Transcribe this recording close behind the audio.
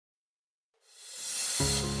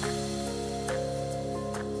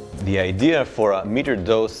The idea for a metered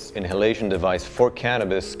dose inhalation device for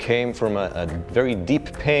cannabis came from a very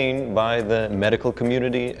deep pain by the medical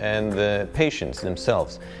community and the patients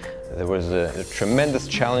themselves. There was tremendous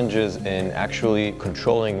challenges in actually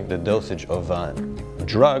controlling the dosage of a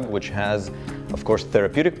drug which has, of course,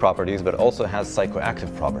 therapeutic properties, but also has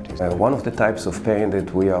psychoactive properties. One of the types of pain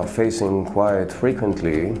that we are facing quite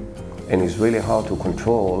frequently and is really hard to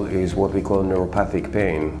control is what we call neuropathic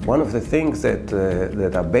pain. One of the things that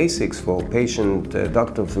are basics for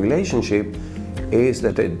patient-doctor's relationship is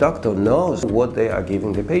that the doctor knows what they are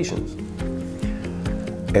giving the patients.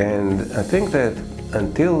 And I think that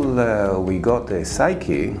until we got the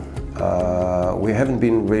Syqe, we haven't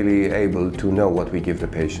been really able to know what we give the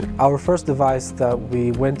patient. Our first device that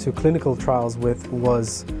we went to clinical trials with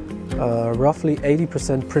was roughly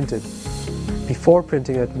 80% printed. Before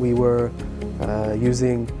printing it, we were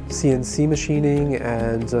using CNC machining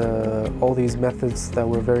and all these methods that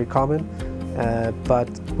were very common, but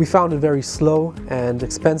we found it very slow and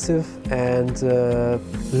expensive and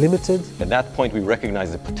limited. At that point, we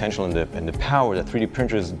recognized the potential and the power that 3D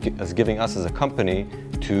printers is giving us as a company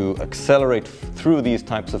to accelerate through these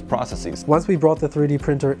types of processes. Once we brought the 3D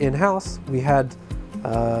printer in-house, we had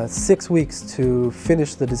 6 weeks to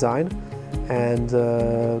finish the design and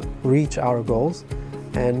reach our goals.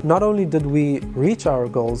 And not only did we reach our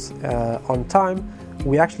goals on time,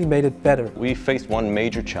 we actually made it better. We faced one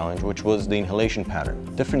major challenge, which was the inhalation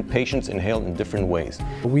pattern. Different patients inhaled in different ways.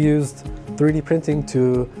 We used 3D printing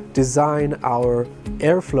to design our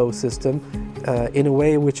airflow system in a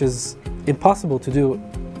way which is impossible to do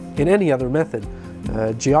in any other method.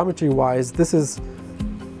 Geometry-wise, this is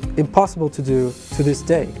impossible to do to this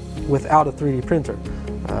day without a 3D printer.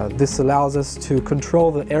 This allows us to control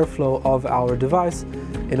the airflow of our device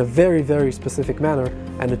in a very, very specific manner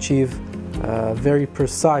and achieve very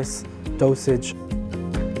precise dosage.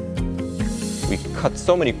 We cut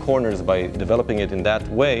so many corners by developing it in that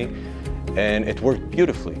way, and it worked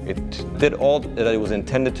beautifully. It did all that it was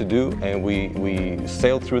intended to do, and we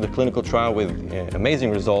sailed through the clinical trial with amazing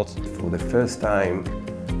results. For the first time,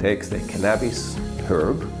 takes the cannabis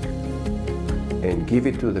herb and give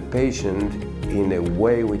it to the patient in a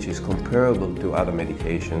way which is comparable to other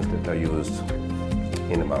medications that are used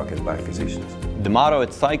in the market by physicians. The motto at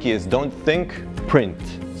Syqe is don't think, print.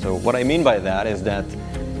 So what I mean by that is that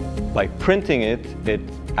by printing it, it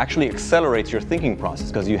actually accelerates your thinking process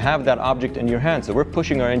because you have that object in your hand. So we're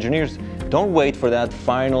pushing our engineers, don't wait for that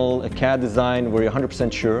final CAD design where you're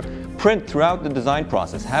 100% sure. Print throughout the design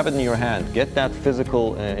process, have it in your hand, get that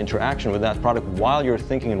physical interaction with that product while you're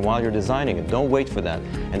thinking and while you're designing it. Don't wait for that,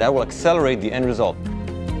 and that will accelerate the end result.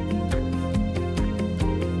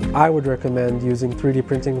 I would recommend using 3D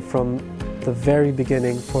printing from the very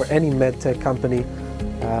beginning for any medtech company,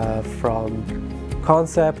 from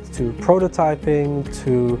concept to prototyping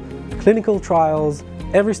to clinical trials.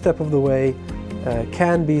 Every step of the way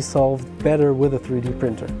can be solved better with a 3D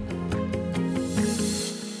printer.